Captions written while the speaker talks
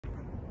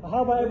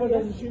How about everyone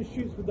does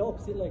shoots with the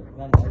opposite leg?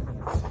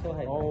 So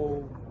high.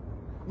 Oh.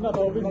 No,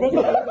 but with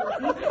Brazil, go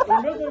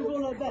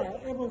like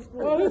that, everyone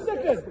scores. Oh, who's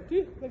second?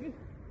 See?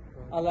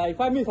 If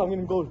I miss, I'm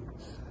going to goal.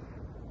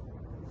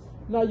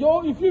 Now,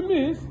 if you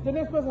miss, the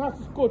next person has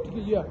to score to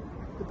get here.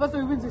 The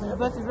person who wins is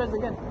versus Reds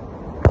again.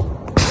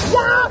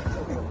 Yeah!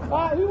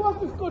 Who wants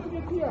to score to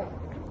get here?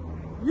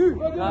 You!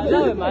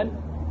 Man.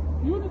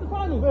 You went to the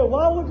final. Wait,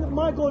 why would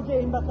my goal get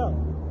him back out?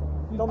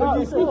 No,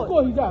 but if you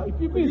score, he's out. If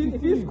you miss,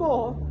 if you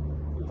score,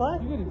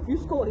 fine. If you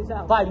score, he's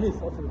out. Bye, miss.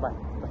 Also, bye.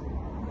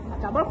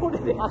 I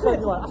saw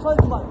you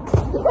one.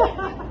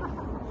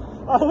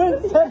 I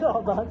went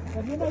centre, man.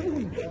 Have you not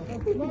seen?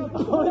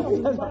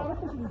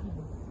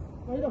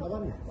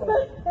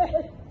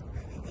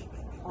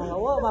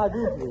 What am I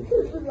doing to you?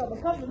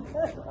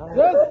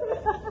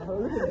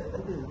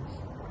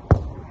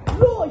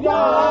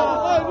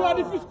 Yeah!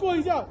 If you score,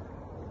 he's out.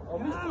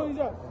 If you score, he's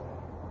out.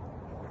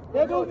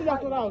 They're going to be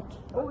after out.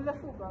 Oh, let's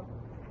go, bro.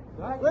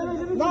 Now,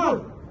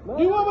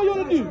 do whatever you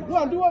want to do. Go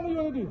on, do whatever you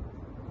want to do.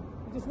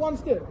 Just one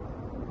step.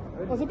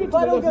 That's a bit if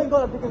I don't get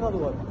goal, I'll pick another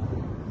one.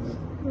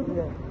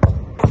 Yeah.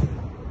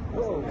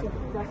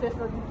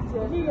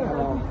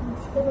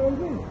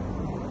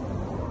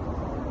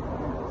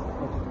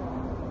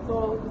 So,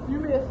 if you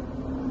miss,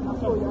 I'll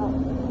show you out.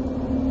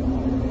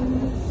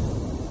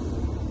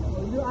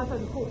 You answer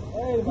the call.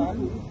 Hey, man.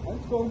 I'm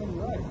scoring on the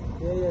right.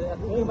 Yeah.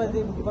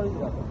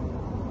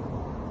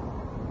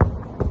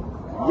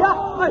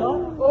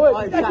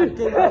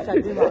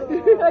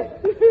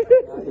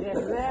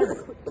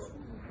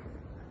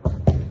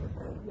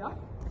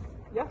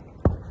 Yeah.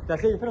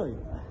 That's it, penalty.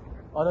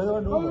 Oh, no.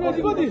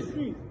 You got this.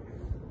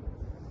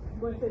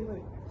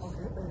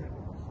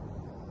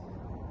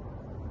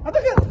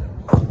 Attack it!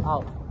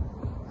 Out.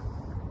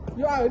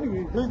 You're out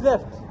anyway. Who's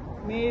left?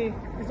 Me.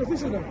 It's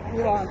official now.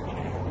 Hold on.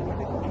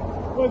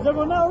 Well, is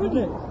everyone now, isn't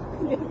it?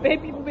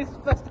 Maybe people missed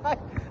first time.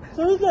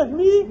 So who's left?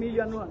 Me? Me,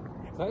 you and one.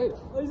 That's it.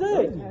 Oh, is that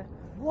it? Yeah.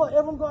 What?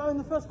 Everyone got out in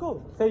the first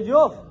goal? Say you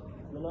off.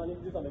 No, I need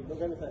to do something. Don't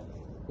get me set.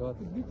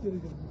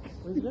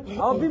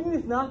 I'll be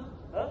this now.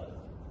 Huh?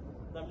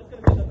 I'm just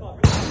going to get the car.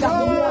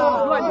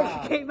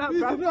 Yeah. Came out,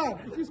 bro.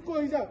 If you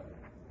score, he's out.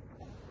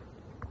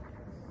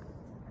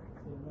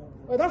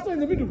 Oh, that's not in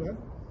the middle, man.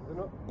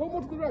 Go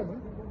more to the right,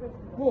 man.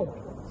 More.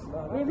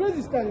 Where's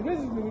he standing? Where's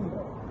he in the middle?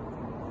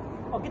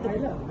 I'll get the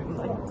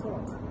ball.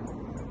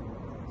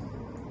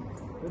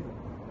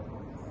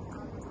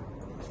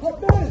 Stop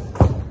there!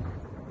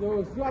 Yo,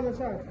 it's the other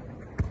side.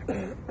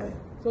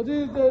 So this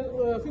is the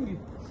thingy.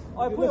 I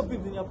put your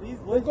bibs in here, please.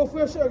 Let's go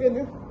for a shot again,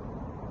 yeah?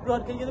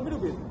 Blood, can you get the middle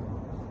bit?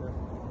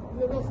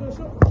 Let's go for a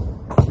shot.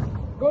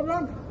 Go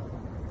round.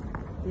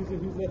 Who's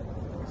there?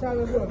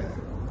 Simon, go on.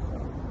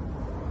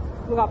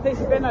 Look, our place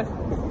is very nice.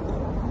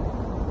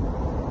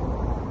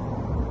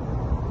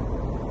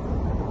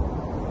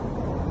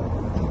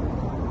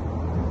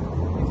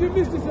 If you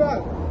miss this, you're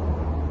out.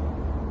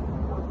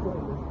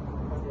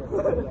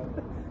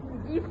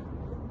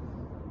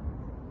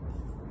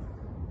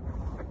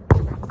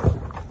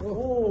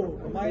 Oh,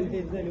 mine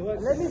did really work.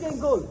 Let me get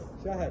goal.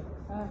 Shahad,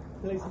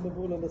 placing the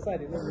ball on the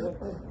side, it never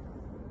worked.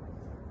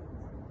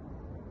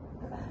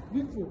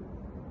 Beautiful.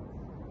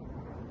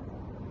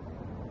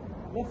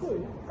 Left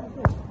foot,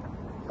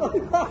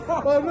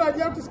 Oh, right,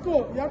 you have to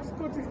score. You have to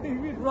score to get you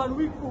win. Run,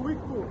 weak foot.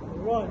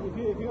 Run, if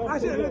you I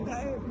should have let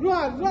that in.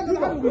 Run and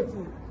have a weak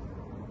foot.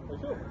 For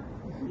sure.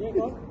 Yeah,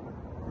 go on.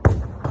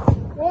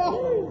 Oh,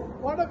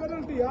 what a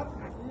penalty, yeah?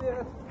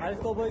 Yeah.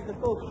 Let's go, boys. Let's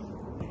go.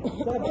 Give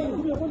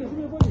me a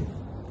volley.